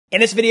In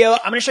this video,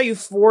 I'm going to show you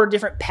 4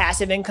 different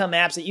passive income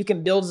apps that you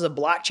can build as a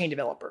blockchain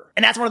developer.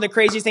 And that's one of the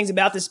craziest things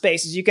about this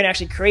space is you can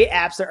actually create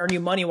apps that earn you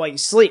money while you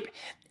sleep.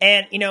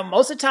 And,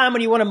 most of the time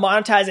when you want to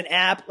monetize an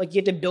app, like you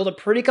have to build a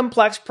pretty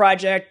complex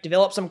project,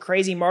 develop some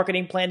crazy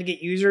marketing plan to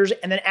get users,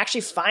 and then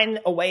actually find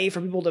a way for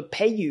people to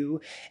pay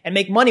you and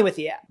make money with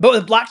the app. But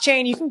with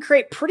blockchain, you can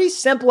create pretty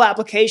simple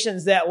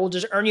applications that will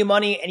just earn you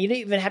money and you don't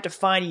even have to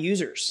find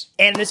users.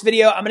 And in this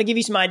video, I'm going to give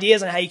you some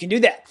ideas on how you can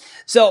do that.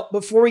 So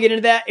before we get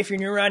into that, if you're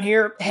new around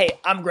here, hey,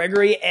 I'm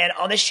Gregory, and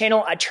on this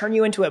channel, I turn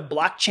you into a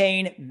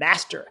blockchain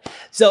master.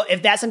 So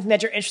if that's something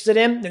that you're interested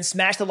in, then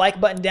smash the like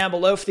button down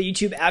below for the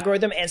YouTube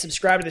algorithm and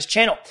subscribe to this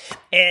channel.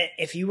 And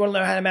if you want to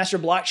learn how to master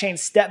blockchain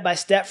step by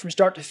step from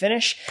start to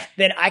finish,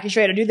 then I can show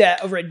you how to do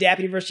that over at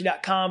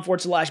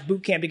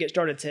dappuniversity.com/bootcamp to get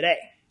started today.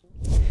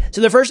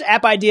 So the first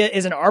app idea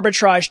is an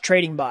arbitrage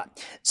trading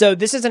bot. So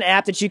this is an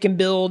app that you can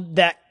build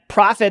that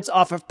profits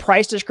off of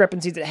price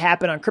discrepancies that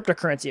happen on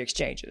cryptocurrency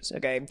exchanges.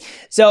 Okay.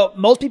 So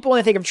most people, when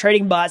they think of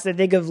trading bots, they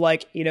think of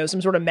like,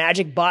 some sort of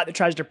magic bot that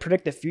tries to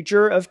predict the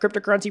future of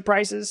cryptocurrency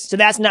prices. So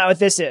that's not what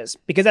this is,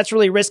 because that's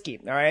really risky.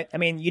 All right. I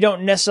mean, you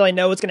don't necessarily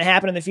know what's going to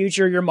happen in the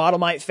future. Your model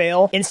might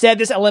fail. Instead,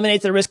 this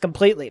eliminates the risk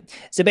completely.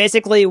 So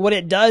basically what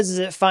it does is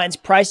it finds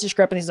price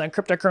discrepancies on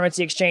cryptocurrency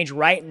exchange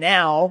right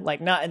now,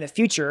 like not in the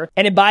future,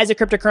 and it buys a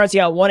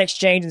cryptocurrency on one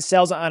exchange and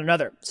sells it on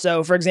another.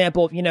 So for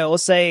example,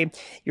 let's say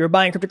you're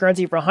buying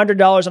cryptocurrency for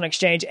 $100 on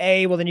exchange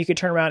A, well, then you could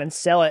turn around and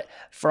sell it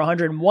for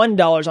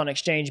 $101 on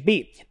exchange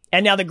B.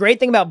 And now the great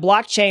thing about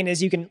blockchain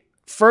is you can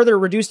further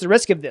reduce the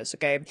risk of this,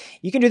 okay?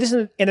 You can do this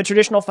in the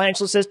traditional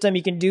financial system.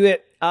 You can do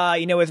it,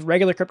 with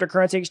regular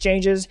cryptocurrency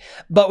exchanges,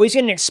 but we've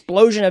seen an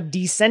explosion of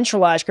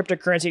decentralized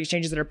cryptocurrency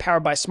exchanges that are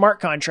powered by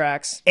smart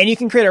contracts. And you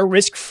can create a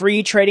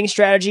risk-free trading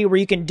strategy where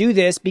you can do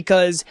this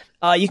because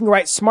you can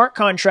write smart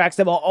contracts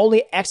that will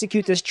only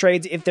execute this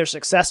trades if they're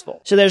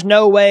successful. So there's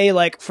no way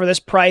for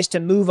this price to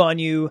move on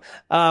you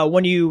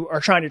when you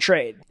are trying to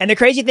trade. And the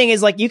crazy thing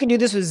is you can do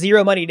this with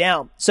zero money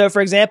down. So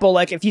for example,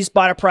 if you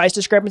spot a price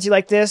discrepancy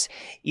like this,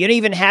 you don't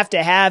even have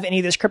to have any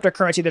of this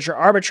cryptocurrency that you're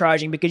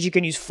arbitraging because you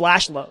can use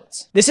flash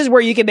loans. This is where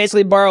you can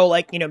basically borrow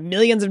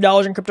millions of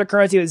dollars in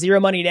cryptocurrency with zero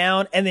money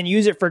down and then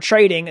use it for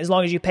trading as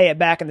long as you pay it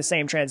back in the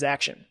same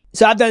transaction.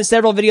 So I've done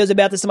several videos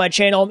about this on my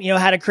channel,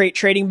 how to create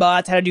trading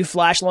bots, how to do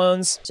flash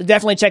loans. So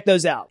definitely check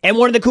those out. And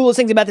one of the coolest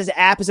things about this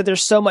app is that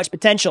there's so much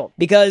potential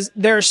because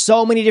there are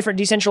so many different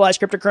decentralized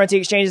cryptocurrency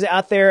exchanges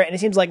out there, and it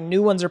seems like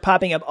new ones are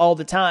popping up all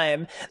the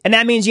time. And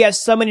that means you have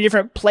so many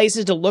different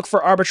places to look for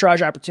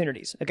arbitrage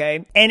opportunities,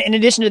 okay? And in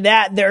addition to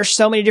that, there are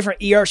so many different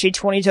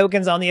ERC20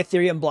 tokens on the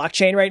Ethereum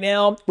blockchain right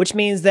now, which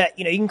means that,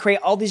 you can create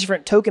all these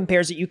different token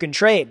pairs that you can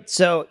trade.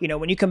 So,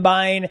 when you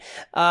combine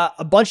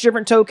a bunch of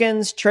different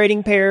tokens,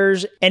 trading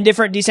pairs, and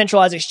different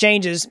decentralized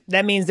exchanges,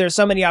 that means there's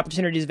so many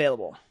opportunities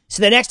available.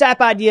 So the next app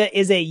idea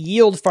is a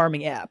yield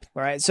farming app.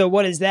 All right. So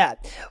what is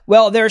that?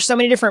 Well, there are so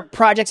many different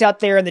projects out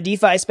there in the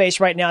DeFi space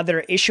right now that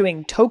are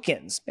issuing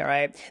tokens. All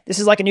right. This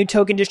is like a new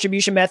token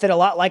distribution method, a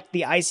lot like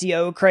the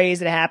ICO craze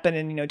that happened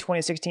in,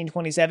 2016,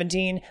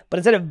 2017. But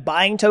instead of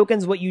buying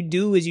tokens, what you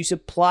do is you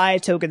supply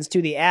tokens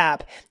to the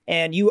app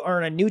and you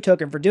earn a new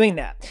token for doing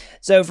that.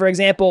 So for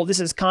example, this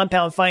is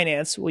compound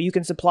finance. Well, you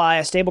can supply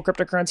a stable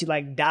cryptocurrency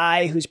like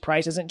DAI whose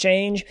price doesn't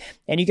change,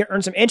 and you can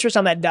earn some interest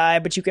on that DAI,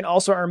 but you can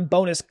also earn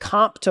bonus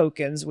comp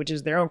tokens, which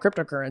is their own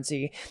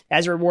cryptocurrency,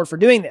 as a reward for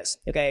doing this.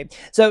 Okay.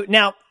 So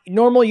now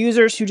normal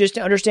users who just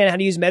understand how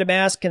to use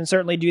MetaMask can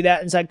certainly do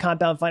that inside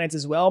compound finance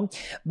as well.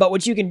 But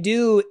what you can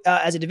do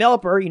as a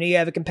developer, you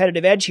have a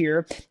competitive edge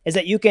here, is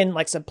that you can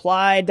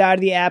supply DAI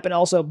to the app and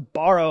also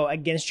borrow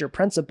against your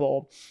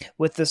principal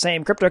with the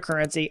same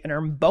cryptocurrency and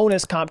earn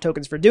bonus comp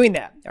tokens for doing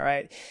that. All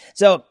right.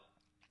 So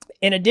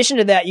in addition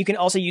to that, you can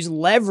also use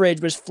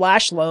leverage with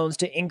flash loans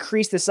to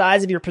increase the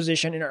size of your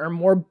position and earn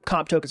more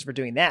comp tokens for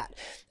doing that.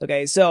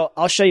 Okay, so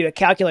I'll show you a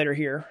calculator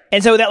here.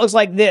 And so that looks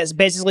like this.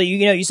 Basically,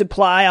 you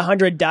supply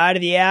 100 DAI to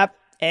the app,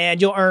 and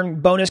you'll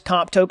earn bonus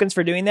comp tokens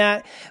for doing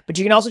that. But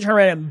you can also turn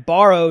around and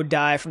borrow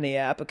DAI from the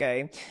app.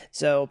 Okay,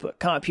 so put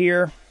comp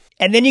here.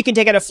 And then you can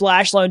take out a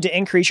flash loan to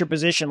increase your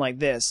position like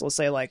this. Let's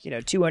say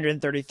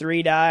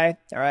 233 DAI,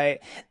 all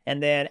right?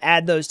 And then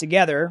add those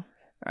together.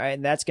 All right,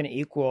 and that's going to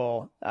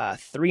equal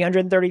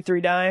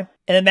 333 DAI. And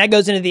then that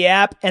goes into the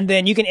app, and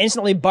then you can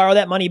instantly borrow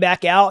that money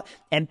back out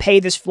and pay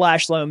this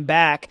flash loan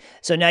back.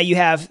 So now you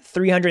have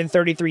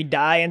 333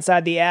 DAI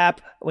inside the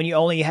app when you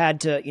only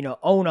had to,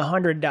 own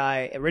 100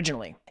 DAI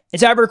originally. And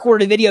so I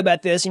recorded a video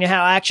about this,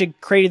 how I actually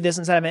created this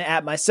inside of an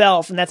app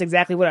myself, and that's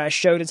exactly what I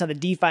showed inside the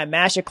DeFi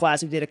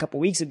Masterclass we did a couple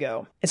weeks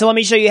ago. And so let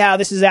me show you how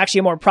this is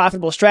actually a more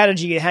profitable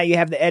strategy and how you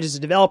have the edge as a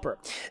developer.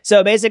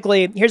 So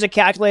basically, here's a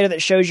calculator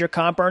that shows your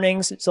comp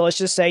earnings. So let's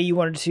just say you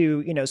wanted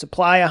to,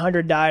 supply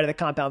 100 DAI to the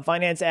Compound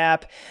Finance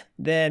app.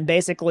 Then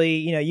basically,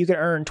 you could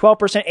earn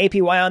 12%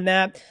 APY on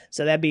that.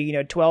 So that'd be,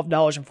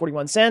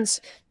 $12.41.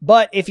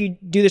 But if you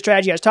do the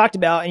strategy I just talked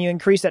about and you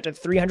increase that to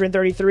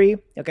 333,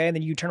 okay, and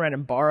then you turn around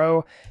and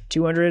borrow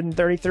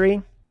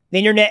 233,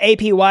 then your net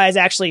APY is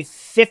actually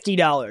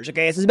 $50.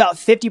 Okay. This is about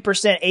 50%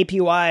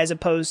 APY as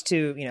opposed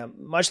to,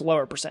 much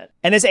lower percent.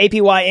 And this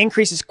APY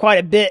increases quite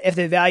a bit if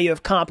the value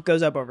of comp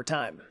goes up over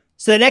time.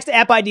 So the next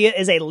app idea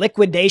is a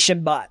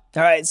liquidation bot.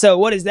 All right. So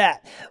what is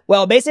that?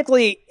 Well,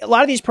 basically a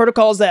lot of these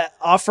protocols that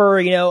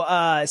offer,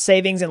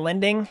 savings and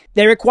lending,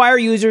 they require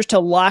users to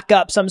lock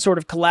up some sort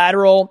of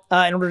collateral,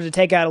 in order to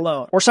take out a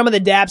loan. Or some of the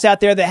dApps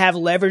out there that have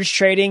leverage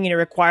trading,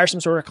 require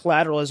some sort of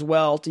collateral as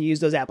well to use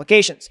those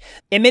applications.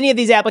 In many of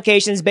these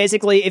applications,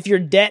 basically, if your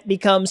debt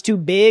becomes too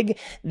big,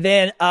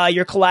 then,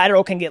 your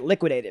collateral can get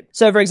liquidated.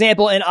 So for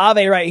example, in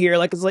Aave right here,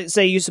 like let's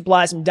say you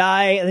supply some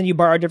DAI and then you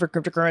borrow a different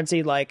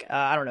cryptocurrency, like,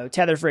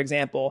 Tether, for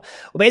example.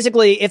 Well,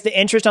 basically, if the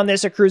interest on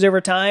this accrues over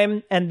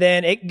time and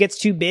then it gets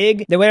too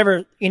big, then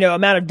whatever,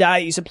 amount of DAI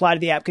you supply to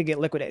the app could get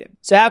liquidated.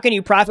 So how can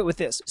you profit with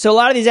this? So a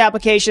lot of these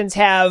applications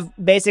have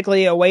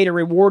basically a way to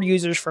reward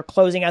users for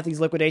closing out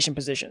these liquidation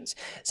positions.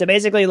 So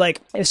basically,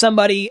 like if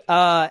somebody,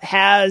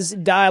 has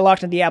DAI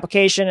locked into the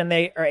application and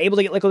they are able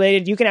to get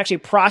liquidated, you can actually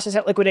process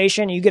that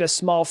liquidation. You get a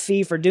small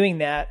fee for doing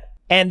that.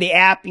 And the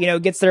app,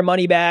 gets their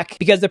money back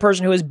because the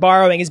person who is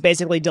borrowing is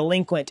basically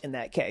delinquent in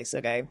that case,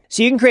 okay?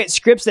 So you can create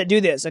scripts that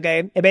do this,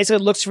 okay? It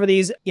basically looks for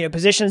these,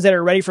 positions that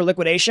are ready for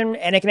liquidation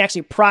and it can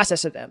actually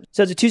process them.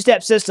 So it's a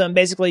two-step system.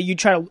 Basically, you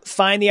try to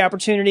find the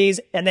opportunities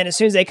and then as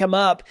soon as they come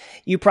up,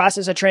 you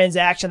process a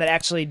transaction that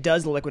actually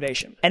does the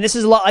liquidation. And this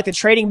is a lot like the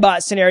trading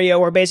bot scenario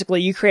where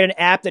basically you create an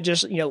app that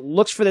just,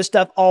 looks for this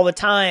stuff all the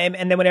time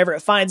and then whenever it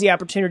finds the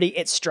opportunity,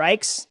 it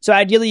strikes. So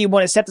ideally, you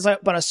want to set this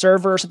up on a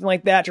server or something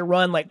like that to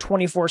run like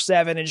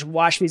 24/7 and just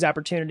watch these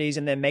opportunities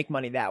and then make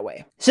money that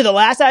way. So the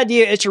last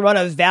idea is to run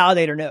a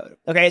validator node.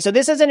 Okay. So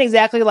this isn't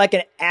exactly like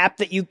an app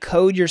that you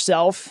code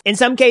yourself. In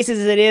some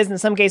cases it is, in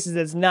some cases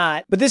it's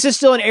not, but this is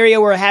still an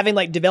area where having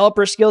like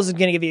developer skills is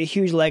going to give you a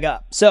huge leg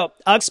up. So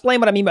I'll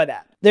explain what I mean by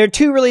that. There are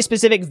two really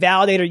specific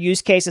validator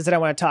use cases that I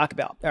want to talk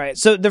about. All right.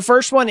 So the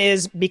first one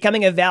is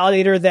becoming a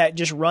validator that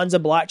just runs a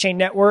blockchain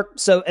network.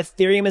 So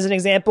Ethereum is an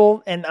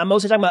example, and I'm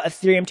mostly talking about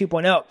Ethereum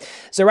 2.0.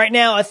 So right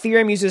now,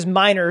 Ethereum uses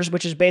miners,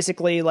 which is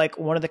basically like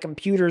one of the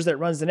computers that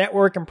runs the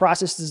network and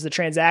processes the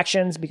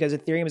transactions because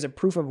Ethereum is a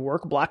proof of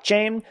work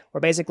blockchain where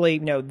basically,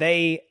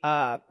 they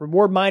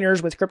reward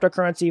miners with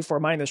cryptocurrency for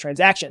mining those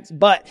transactions.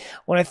 But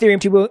when Ethereum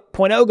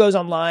 2.0 goes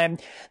online,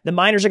 the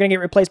miners are going to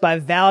get replaced by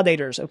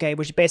validators, okay,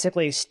 which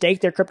basically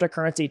stake their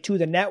cryptocurrency to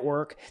the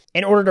network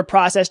in order to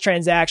process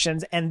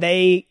transactions and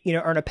they,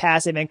 earn a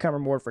passive income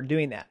reward for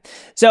doing that.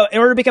 So in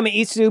order to become an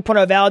ETH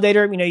 2.0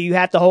 validator, you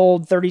have to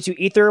hold 32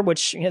 Ether,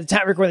 which at the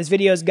time I recorded this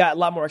video has got a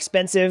lot more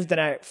expensive than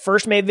I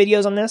first made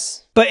videos on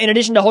this. But in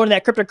addition to holding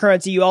that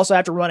cryptocurrency, you also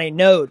have to run a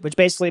node, which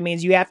basically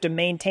means you have to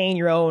maintain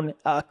your own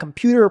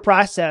computer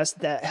process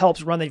that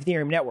helps run the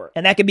Ethereum network.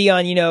 And that could be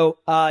on,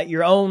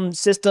 your own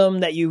system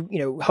that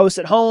you host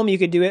at home. You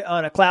could do it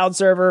on a cloud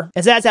server.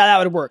 And so that's how that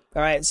would work.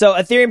 All right. So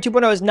Ethereum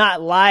 2.0 is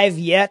not live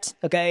yet.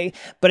 Okay.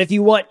 But if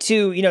you want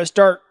to,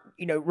 start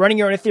running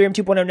your own Ethereum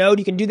 2.0 node,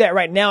 you can do that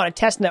right now on a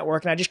test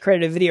network. And I just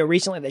created a video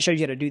recently that shows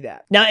you how to do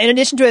that. Now, in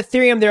addition to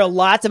Ethereum, there are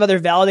lots of other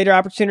validator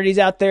opportunities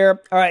out there.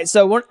 All right.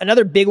 So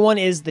another big one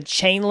is the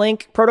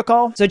Chainlink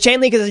protocol. So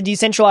Chainlink is a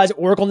decentralized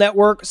Oracle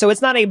network. So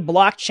it's not a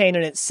blockchain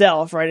in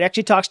itself, right? It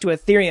actually talks to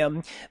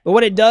Ethereum. But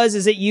what it does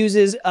is it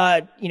uses,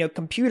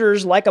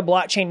 computers like a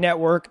blockchain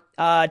network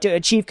to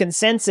achieve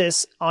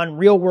consensus on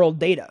real world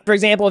data. For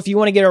example, if you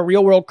want to get a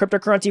real world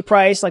cryptocurrency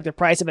price, like the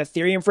price of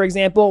Ethereum, for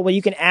example, well,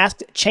 you can ask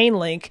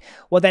Chainlink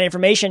what that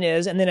information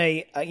is, and then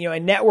a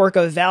network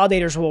of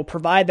validators will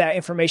provide that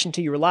information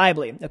to you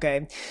reliably.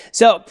 Okay.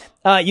 So,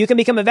 you can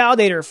become a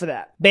validator for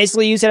that.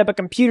 Basically, you set up a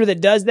computer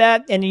that does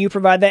that, and you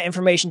provide that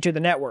information to the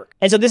network.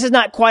 And so this is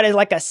not quite as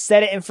like a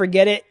set it and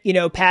forget it,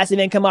 passive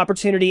income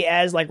opportunity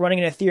as like running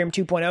an Ethereum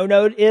 2.0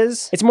 node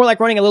is. It's more like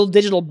running a little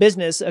digital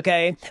business.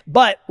 Okay.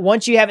 But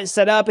once you have it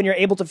set up and you're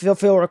able to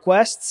fulfill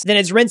requests, then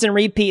it's rinse and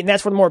repeat. And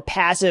that's where the more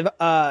passive,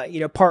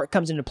 part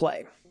comes into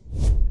play.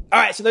 All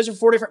right, so those are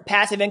 4 different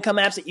passive income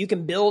apps that you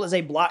can build as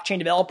a blockchain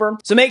developer.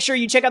 So make sure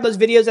you check out those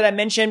videos that I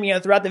mentioned,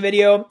 throughout the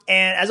video.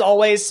 And as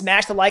always,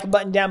 smash the like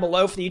button down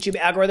below for the YouTube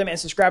algorithm and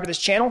subscribe to this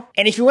channel.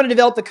 And if you want to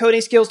develop the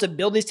coding skills to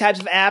build these types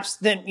of apps,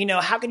 then,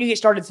 how can you get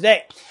started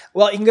today?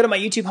 Well, you can go to my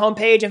YouTube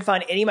homepage and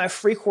find any of my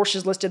free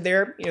courses listed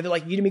there. They're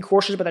like Udemy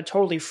courses, but they're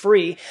totally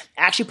free.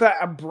 I actually put out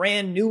a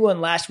brand new one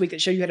last week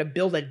that shows you how to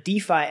build a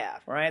DeFi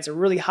app. All right, it's a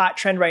really hot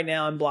trend right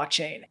now in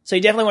blockchain. So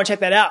you definitely want to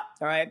check that out.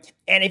 All right.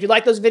 And if you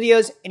like those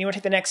videos and you want to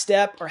take the next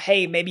step, or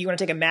hey, maybe you want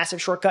to take a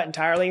massive shortcut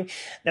entirely,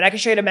 then I can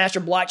show you how to master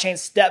blockchain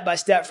step by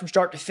step from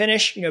start to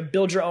finish.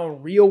 Build your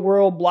own real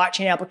world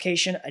blockchain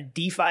application, a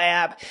DeFi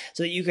app,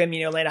 so that you can,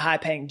 land a high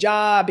paying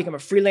job, become a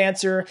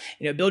freelancer,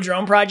 build your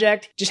own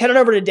project. Just head on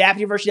over to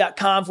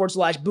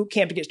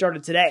dappuniversity.com/bootcamp to get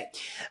started today.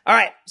 All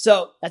right.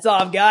 So that's all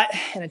I've got.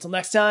 And until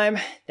next time,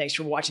 thanks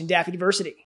for watching Dapp University.